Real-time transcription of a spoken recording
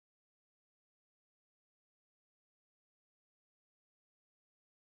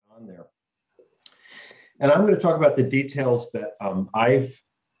on there. And I'm going to talk about the details that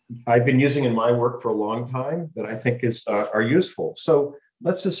I've been using in my work for a long time that I think are useful. So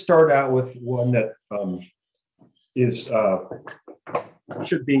let's just start out with one that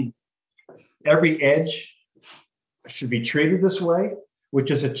should be, every edge should be treated this way, which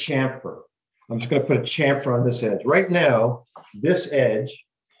is a chamfer. I'm just going to put a chamfer on this edge. Right now, this edge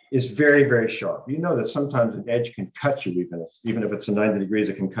is very, very sharp. You know that sometimes an edge can cut you, even if it's a 90 degrees,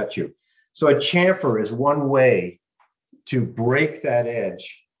 it can cut you. So a chamfer is one way to break that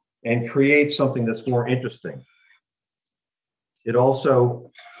edge and create something that's more interesting. It also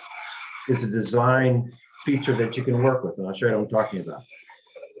is a design feature that you can work with, and I'll show you what I'm talking about.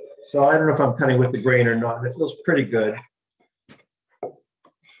 So I don't know if I'm cutting with the grain or not. It feels pretty good. I'm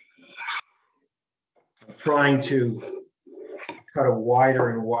trying to cut a wider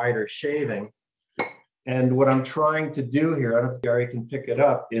and wider shaving. And what I'm trying to do here, I don't know if Gary can pick it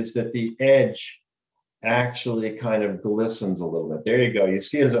up, is that the edge actually kind of glistens a little bit. There you go. You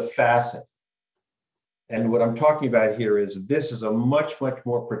see it as a facet. And what I'm talking about here is this is a much, much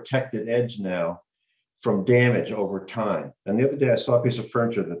more protected edge now from damage over time. And the other day I saw a piece of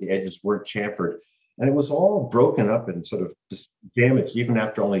furniture that the edges weren't chamfered, and it was all broken up and sort of just damaged even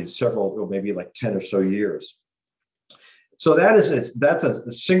after only several, maybe like 10 or so years. So that's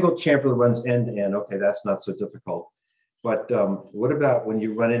a single chamfer that runs end to end. Okay, that's not so difficult. But what about when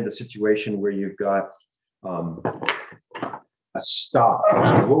you run into a situation where you've got a stop?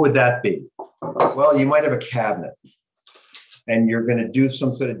 What would that be? Well, you might have a cabinet, and you're going to do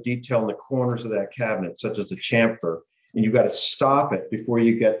some sort of detail in the corners of that cabinet, such as a chamfer, and you've got to stop it before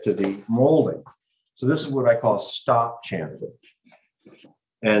you get to the molding. So this is what I call a stop chamfer.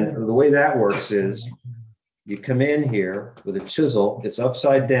 And the way that works is you come in here with a chisel, it's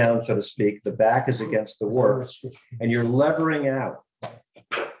upside down, so to speak, the back is against the work, and you're levering out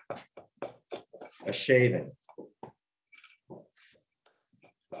a shaving.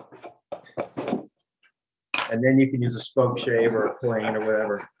 And then you can use a spoke shave or a plane or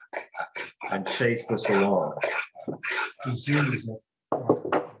whatever and chase this along. And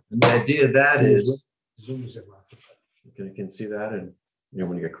the idea of that is, you can see that, and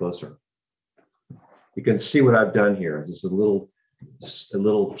when you get closer. You can see what I've done here. This is a little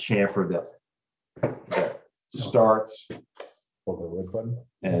chamfer that starts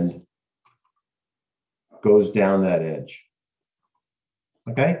and goes down that edge.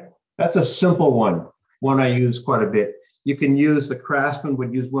 Okay, that's a simple one I use quite a bit. You can use, the craftsman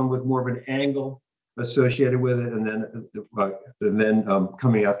would use one with more of an angle associated with it, and then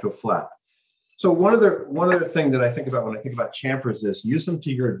coming out to a flat. So one other thing that I think about when I think about chamfers is use them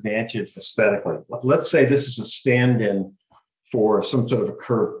to your advantage aesthetically. Let's say this is a stand-in for some sort of a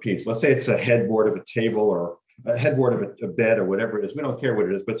curved piece. Let's say it's a headboard of a table or a headboard of a bed or whatever it is. We don't care what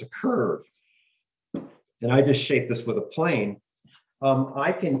it is, but it's a curve. And I just shape this with a plane.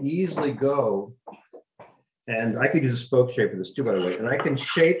 I can easily go, and I could use a spoke shape for this too, by the way, and I can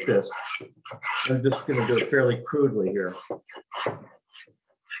shape this. I'm just going to do it fairly crudely here.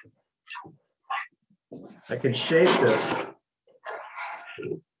 I can shape this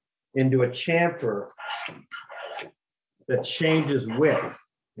into a chamfer that changes width.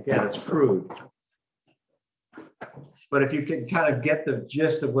 Again, it's crude. But if you can kind of get the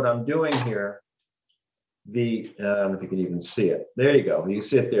gist of what I'm doing here, I don't know if you can even see it. There you go. You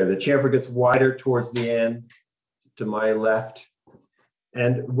see it there. The chamfer gets wider towards the end to my left.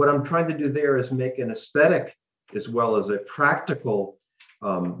 And what I'm trying to do there is make an aesthetic as well as a practical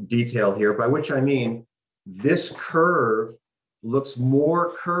detail here, by which I mean this curve looks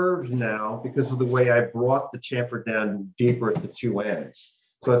more curved now because of the way I brought the chamfer down deeper at the two ends.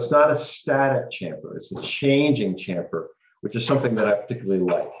 So it's not a static chamfer, it's a changing chamfer, which is something that I particularly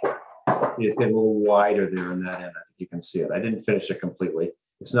like. It's getting a little wider there on that end. I think you can see it. I didn't finish it completely.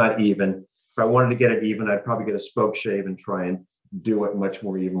 It's not even. If I wanted to get it even, I'd probably get a spoke shave and try and do it much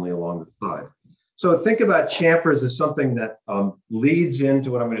more evenly along the side. So think about chamfers as something that leads into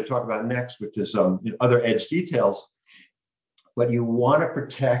what I'm going to talk about next, which is other edge details. But you want to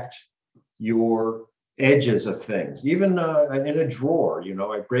protect your edges of things. Even in a drawer,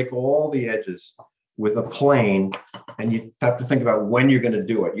 I break all the edges with a plane, and you have to think about when you're going to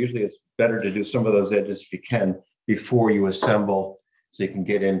do it. Usually it's better to do some of those edges if you can before you assemble, so you can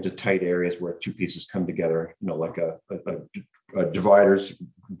get into tight areas where two pieces come together, like a dividers,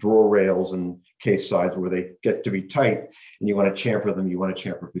 drawer rails, and case sides where they get to be tight, and you want to chamfer them. You want to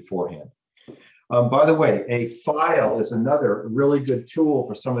chamfer beforehand. By the way, a file is another really good tool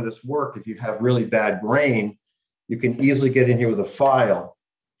for some of this work. If you have really bad grain, you can easily get in here with a file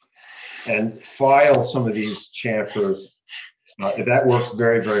and file some of these chamfers That works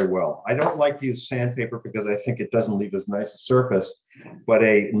very, very well. I don't like to use sandpaper because I think it doesn't leave as nice a surface, but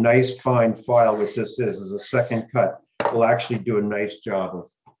a nice fine file, which this is a second cut, will actually do a nice job of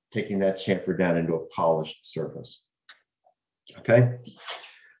taking that chamfer down into a polished surface. Okay,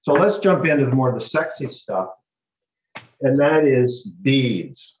 so let's jump into the more of the sexy stuff, and that is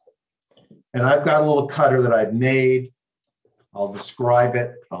beads. And I've got a little cutter that I've made. I'll describe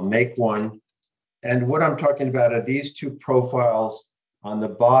it. I'll make one. And what I'm talking about are these two profiles on the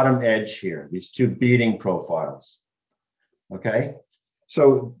bottom edge here, these two beading profiles. Okay,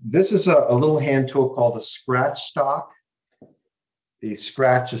 so this is a little hand tool called a scratch stock. The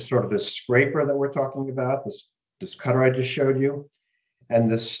scratch is sort of the scraper that we're talking about, this cutter I just showed you. And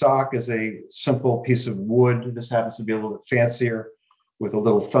the stock is a simple piece of wood. This happens to be a little bit fancier with a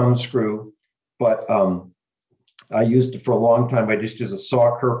little thumb screw, but I used it for a long time. I just use a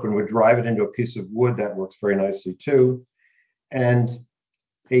saw kerf and would drive it into a piece of wood. That works very nicely too. And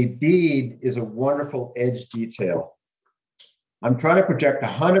a bead is a wonderful edge detail. I'm trying to project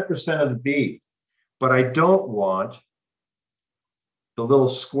 100% of the bead, but I don't want the little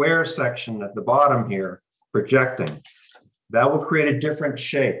square section at the bottom here projecting. That will create a different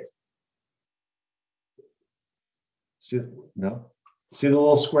shape. See, no? See the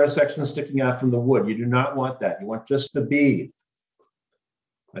little square section sticking out from the wood? You do not want that. You want just the bead.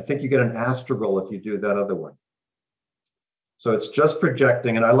 I think you get an astragal if you do that other one. So it's just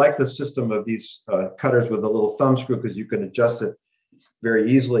projecting. And I like the system of these cutters with a little thumb screw because you can adjust it very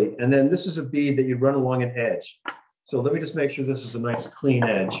easily. And then this is a bead that you run along an edge. So let me just make sure this is a nice clean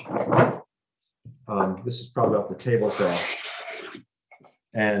edge. This is probably off the table saw.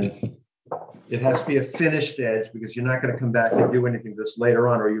 And it has to be a finished edge because you're not going to come back and do anything to this later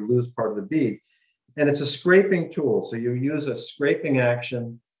on or you lose part of the bead. And it's a scraping tool. So you use a scraping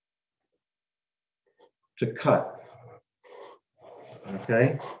action to cut.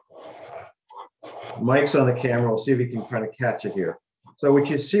 Okay. Mike's on the camera. We'll see if he can kind of catch it here. So what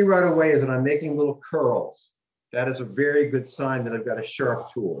you see right away is that I'm making little curls. That is a very good sign that I've got a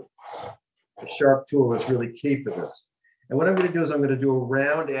sharp tool. A sharp tool is really key for this. And what I'm going to do is I'm going to do a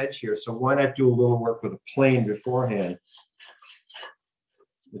round edge here. So why not do a little work with a plane beforehand?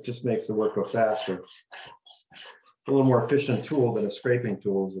 It just makes the work go faster. A little more efficient tool than a scraping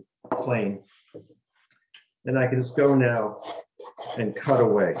tool is a plane. And I can just go now and cut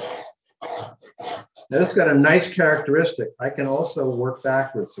away. Now this has got a nice characteristic. I can also work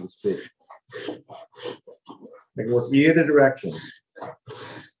backwards, so to speak. I can work either direction.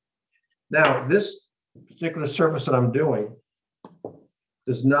 Now this particular surface that I'm doing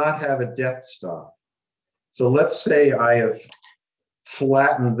does not have a depth stop. So let's say I have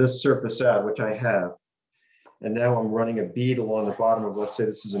flattened this surface out, which I have, and now I'm running a bead along the bottom of, let's say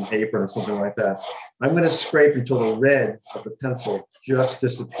this is an apron or something like that. I'm going to scrape until the red of the pencil just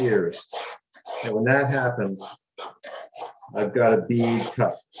disappears. And when that happens, I've got a bead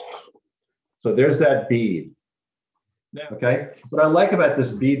cut. So there's that bead. Okay. What I like about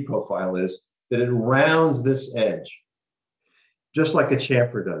this bead profile is that it rounds this edge, just like a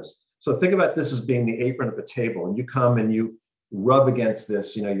chamfer does. So think about this as being the apron of a table, and you come and you rub against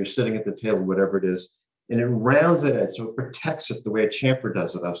this, you know, you're sitting at the table, whatever it is, and it rounds the edge, so it protects it the way a chamfer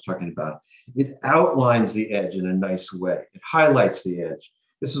does that I was talking about. It outlines the edge in a nice way. It highlights the edge.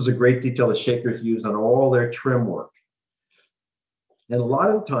 This is a great detail that shakers use on all their trim work. And a lot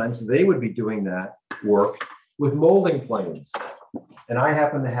of times they would be doing that work with molding planes. And I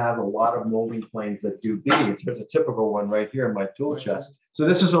happen to have a lot of molding planes that do beads. Here's a typical one right here in my tool chest. So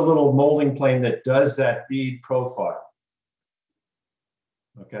this is a little molding plane that does that bead profile.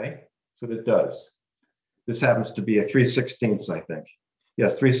 Okay, so it does. This happens to be a 3/16, I think.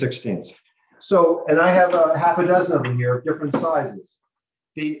 Yes, 3/16. So, and I have a half a dozen of them here of different sizes.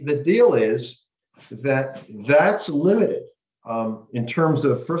 The deal is that that's limited. In terms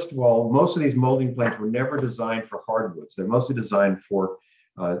of, first of all, most of these molding planes were never designed for hardwoods. They're mostly designed for,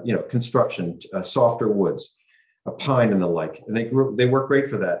 construction, softer woods, a pine and the like. And they work great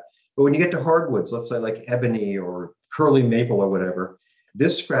for that. But when you get to hardwoods, let's say like ebony or curly maple or whatever,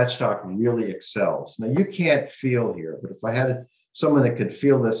 this scratch stock really excels. Now you can't feel here, but if I had someone that could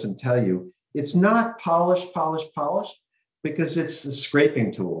feel this and tell you, it's not polished, because it's a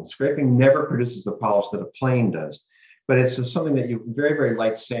scraping tool. Scraping never produces the polish that a plane does. But it's just something that you very, very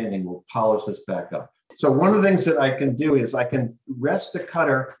light sanding will polish this back up. So one of the things that I can do is I can rest the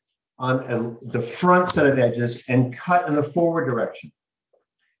cutter on the front set of edges and cut in the forward direction.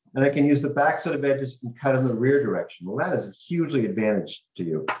 And I can use the back set of edges and cut in the rear direction. Well, that is a hugely advantage to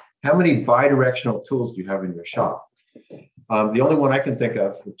you. How many bidirectional tools do you have in your shop? The only one I can think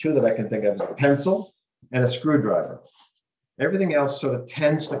of, the two that I can think of, is a pencil and a screwdriver. Everything else sort of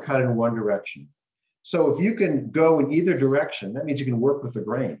tends to cut in one direction. So if you can go in either direction, that means you can work with the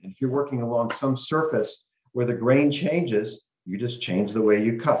grain. And if you're working along some surface where the grain changes, you just change the way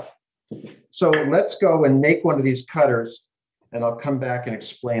you cut. So let's go and make one of these cutters, and I'll come back and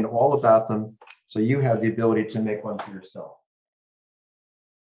explain all about them so you have the ability to make one for yourself.